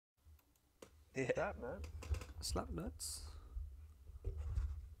Yeah. That man. Slap nuts.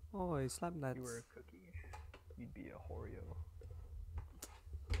 Oh, slap nuts. You were a cookie, you'd be a Oreo.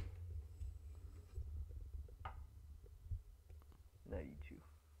 Now you chew.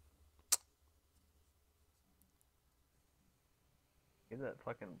 Hear that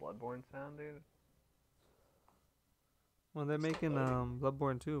fucking Bloodborne sound, dude? Well, they're making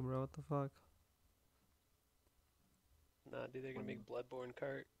Bloodborne 2, bro. What the fuck? Nah, dude, they're gonna make Bloodborne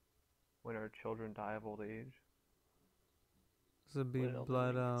cart. When our children die of old age. This would be When Elden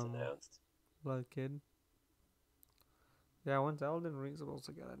Blood Ring gets announced. Blood Kid. Yeah, when's Elden Ring supposed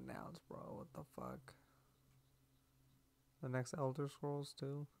to get announced, bro? What the fuck? The next Elder Scrolls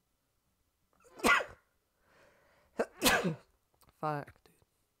too. Fuck, dude.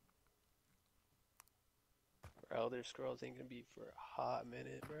 Elder Scrolls ain't gonna be for a hot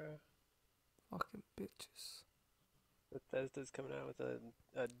minute, bro. Fucking bitches. Bethesda's coming out with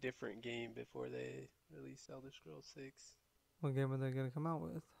a different game before they release Elder Scrolls 6. What game are they gonna come out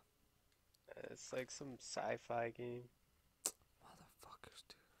with? It's like some sci-fi game. Motherfuckers,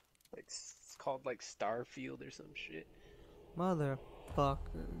 dude. Like it's called like Starfield or some shit.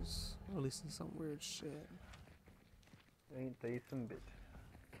 Motherfuckers. Releasing some weird shit. Ain't they some bitch?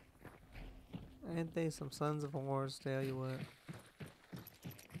 Ain't they some sons of whores, tell you what.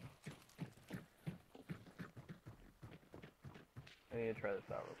 I need to try this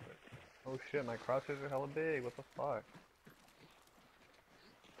out real quick. Oh shit, my crosshairs are hella big, what the fuck?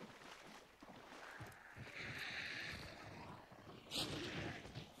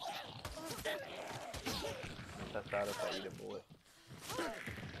 Test out if I eat a bullet.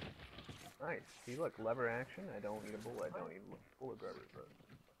 Nice. See, look, lever action. I don't need a bullet. I don't need bullet grabbers, bro.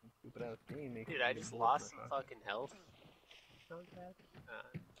 Fucking stupid ass game makes Dude, me I need a just bullet lost for some my shotgun. fucking health. Not bad.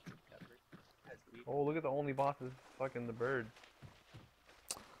 Covered. As we Oh, look at the only boss is fucking the bird.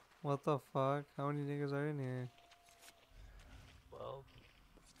 What the fuck? How many niggas are in here? well.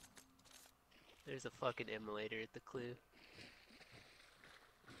 There's a fucking emulator at the clue.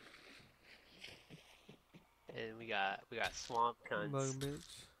 And we got swamp Bug cunts.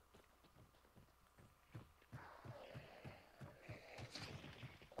 bitch.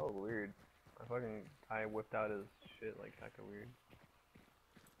 Oh, weird. I whipped out his shit like kinda weird.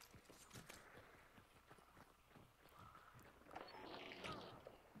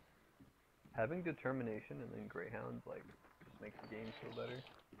 Having determination and then greyhounds like just makes the game feel better.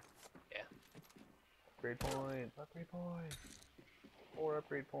 Yeah. Upgrade points, upgrade points. 4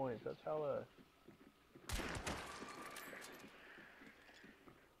 upgrade points, that's hella.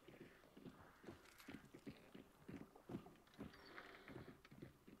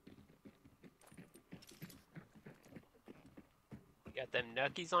 You got them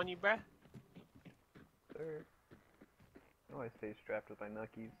nuckies on you, bruh? Sir. I know I stay strapped with my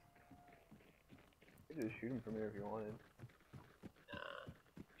nuckies. You could just shoot him from here if you wanted. Nah.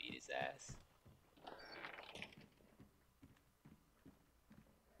 Beat his ass.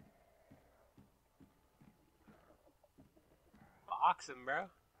 Box him, bro.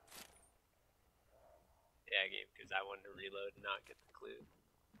 Yeah, game, because I wanted to reload and not get the clue.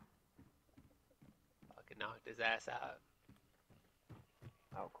 Fucking knocked his ass out.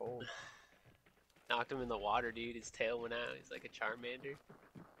 Out cold. Knocked him in the water, dude. His tail went out. He's like a Charmander.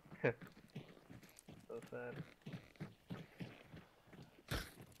 So sad.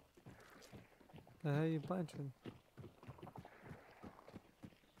 The hell you punching?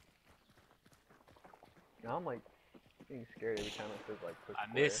 Now I'm like being scared every time it says like push I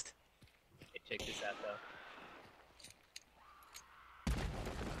square. missed. Hey, check this out, though.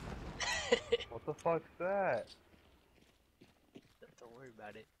 What the fuck's that? Don't worry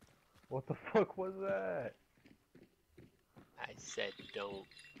about it. What the fuck was that? I said don't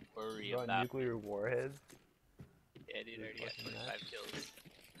worry You brought about nuclear warheads? Yeah, dude, I already got Fucking 25 kills.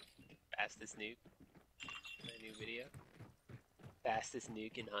 Fastest nuke. My new video. Fastest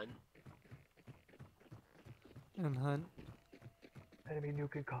nuke in Hunt. And hunt. Enemy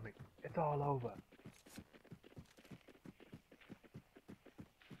nuke incoming. It's all over.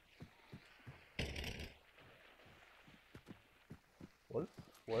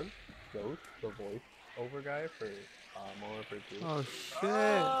 Was Ghost the voice over guy for Modern Warfare 2? Oh shit!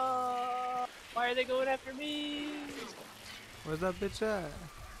 Oh, why are they going after me? Where's that bitch at?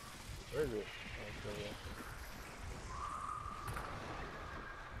 Where is it? Oh, it's over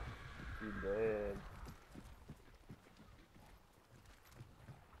there. You dead.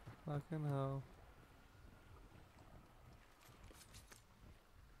 Fucking hell.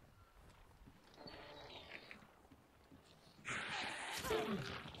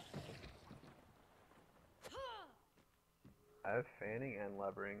 I have fanning and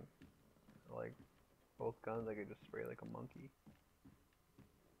levering. like both guns, I could just spray like a monkey.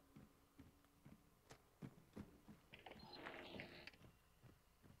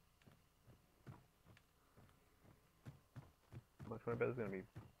 Which one I bet is gonna be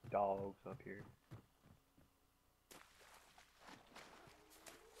dogs up here.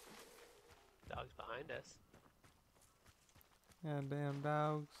 Dog's behind us. Goddamn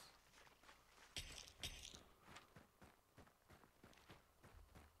dogs.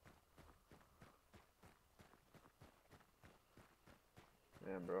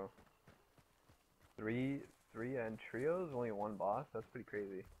 Man, bro. Three and trios, only one boss? That's pretty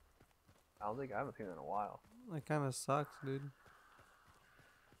crazy. I haven't seen that in a while. That kind of sucks, dude.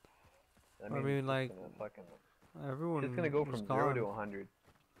 That I means mean, it's like, gonna fucking, everyone it's gonna go was from gone. 0 to 100.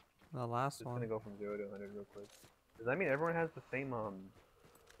 The last It's one. gonna go from 0 to 100 real quick. Does that mean everyone has the same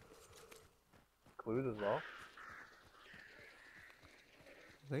clues as well?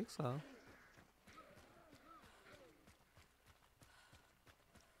 I think so.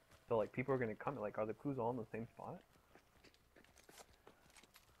 So like people are gonna come, like are the clues all in the same spot?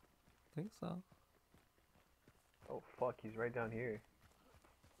 I think so. Oh fuck, he's right down here.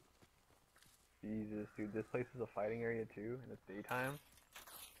 Jesus, dude, this place is a fighting area too, and it's daytime.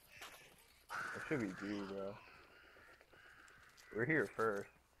 That should be G, bro. We're here first.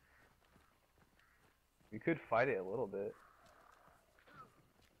 We could fight it a little bit.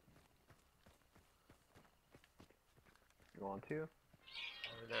 You want to?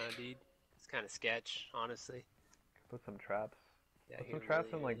 I don't know, dude. It's kind of sketch, honestly. Put some traps. Yeah, Put here some traps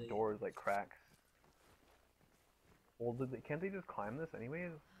really in like early. doors, like cracks. Well, can't they just climb this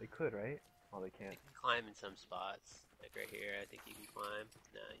anyways? They could, right? Oh, they You can't. can climb in some spots. Like right here, I think you can climb.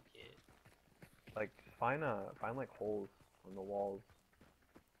 No, you can't. Like, just find like holes on the walls.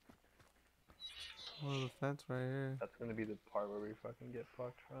 Oh, the fence right here. That's gonna be the part where we fucking get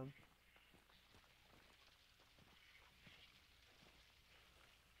fucked from.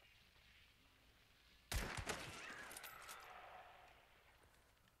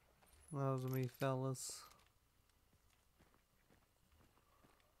 That was me, fellas.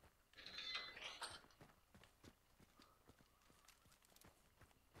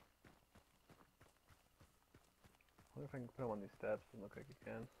 I wonder if I can put him on these steps. Doesn't look like you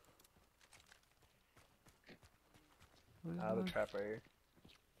can. What is I have a that? trap right here.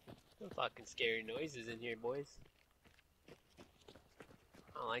 Some fucking scary noises in here, boys.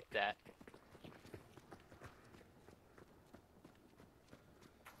 I don't like that.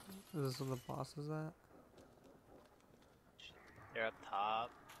 Is this where the boss is at? They're up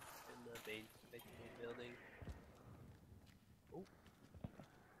top in the main building.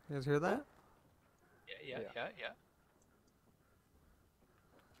 You guys hear that? Yeah.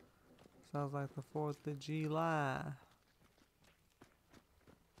 Sounds like the 4th of July.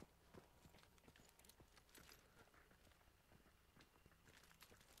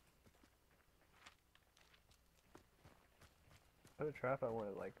 Put a trap on one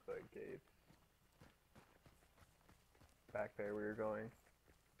of like the gates. Back there we were going.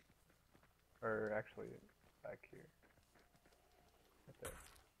 Or actually, back here. Right there.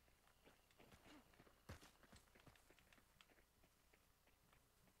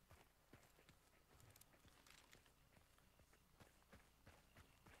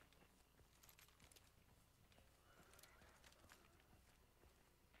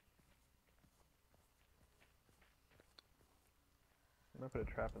 I'm gonna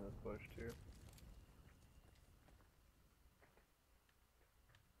put a trap in this bush too.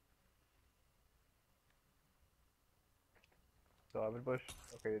 So I would bush,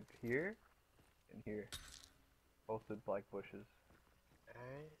 okay, it's here and here. Both the black bushes.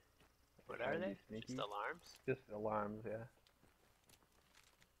 Alright. What Try are and be they? sneaky. Just alarms? Just alarms, yeah.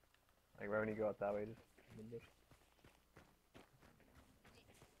 Like right when you go out that way, just in the bush.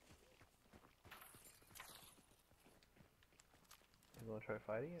 You wanna try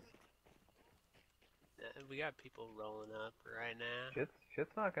fighting it? We got people rolling up right now.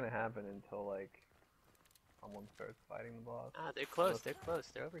 Shit's not gonna happen until like someone starts fighting the boss. Ah, they're close. They're close.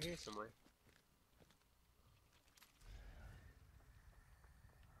 They're over here somewhere.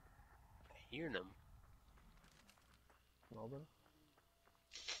 I hear them. Smell them?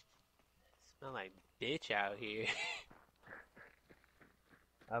 Smell like bitch out here.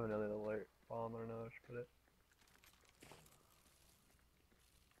 I have another alert bomb. I don't know if I should put it.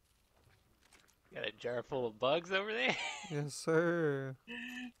 Got a jar full of bugs over there. Yes, sir.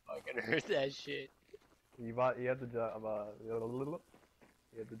 Fucking hurt that shit. You had the jar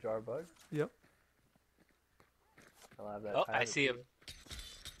you had the jar bug? Yep. I'll have that. Oh, I have it see too. him.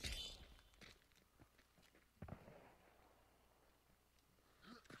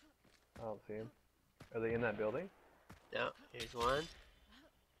 don't see him. Are they in that building? No, here's one.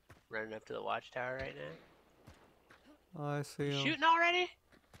 Running up to the watchtower right now. Oh, I see You him. shooting already?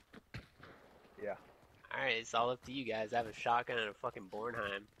 Yeah. Alright, it's all up to you guys. I have a shotgun and a fucking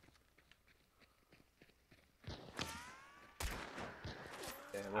Bornheim.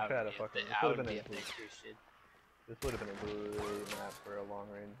 Damn, wish I had a fucking. This I would would have been be a up there, Christian. This would have been a great map for a long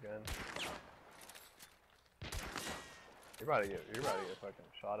range gun. You're about to get fucking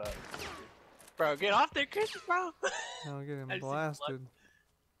shot up. Bro, get off there, Christian, bro! I'm getting I just blasted.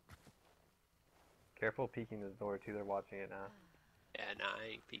 Careful peeking this door too. They're watching it now. Yeah, nah,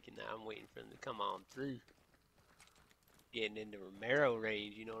 I ain't peeking that. I'm waiting for them to come on through. Getting into Romero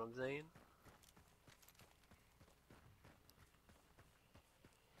range, you know what I'm saying?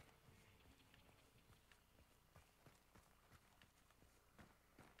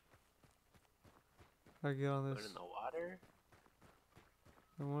 I get on Going this. in the water?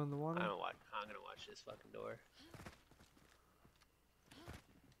 The one in the water? I'm gonna watch this fucking door.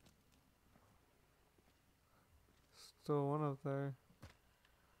 Still one up there.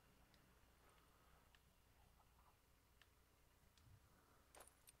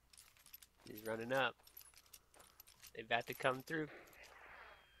 He's running up. They about to come through.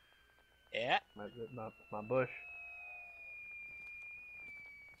 Yeah. My bush.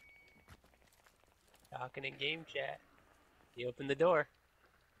 Talking in game chat. He opened the door.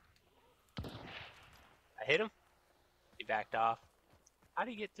 I hit him. He backed off. How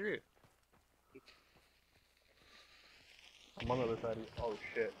do you get through? I'm on the other side. Oh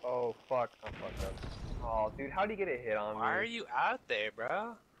shit. Oh fuck. I'm fucked up. Oh dude, how do you get a hit on me? Why are you out there,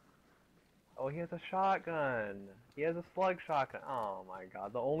 bro? Oh, he has a shotgun. He has a slug shotgun. Oh my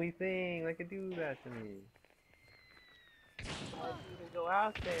god, the only thing that could do that to me. Why'd you even go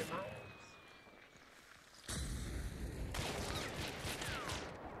out there, man?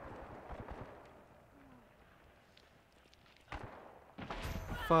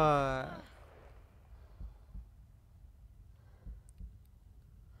 Fuck.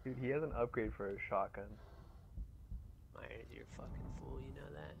 Dude, he has an upgrade for his shotgun. Myers, you're a fucking fool, you know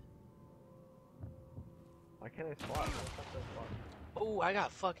that? Why can't I swap? Oh, I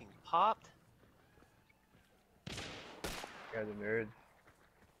got fucking popped. You guys are nerds.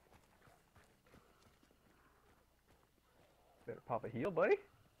 Better pop a heal, buddy.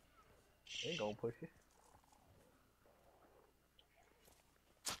 Ain't gonna push you.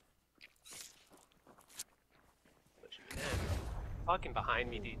 Pushing me down. Fucking behind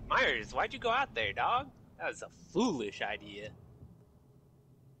me, dude. Myers, why'd you go out there, dog? That was a foolish idea.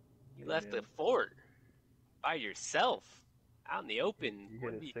 You left the fort by yourself, out in the open. You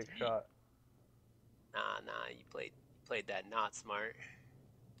hit a 1v3. 6 shot. Nah, you played that not smart.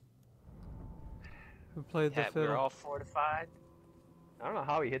 Who played the Yeah, we're fiddle? all fortified. I don't know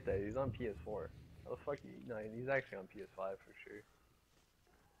how he hit that. He's on PS4. How the fuck? No, he's actually on PS5 for sure.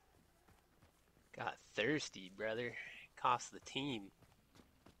 Got thirsty, brother. Cost the team.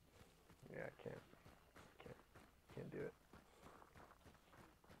 Yeah, I can't do it.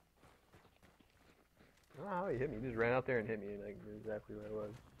 I don't know how he hit me. He just ran out there and hit me, like exactly where I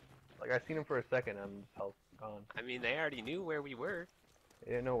was. Like I seen him for a second, I'm just health gone. I mean, they already knew where we were.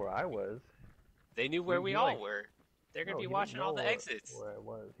 They didn't know where I was. They knew where we all were. They're gonna No, be he didn't watching all know the exits. Where I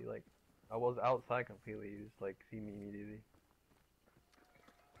was. I was outside completely. He just like see me immediately.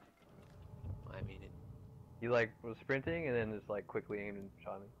 I mean, He like was sprinting and then just like quickly aimed and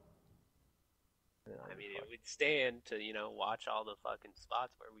shot me. And I mean, it would stand to, you know, watch all the fucking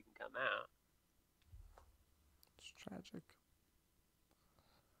spots where we can come out. It's tragic.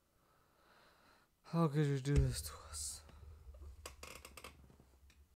 How could you do this to us?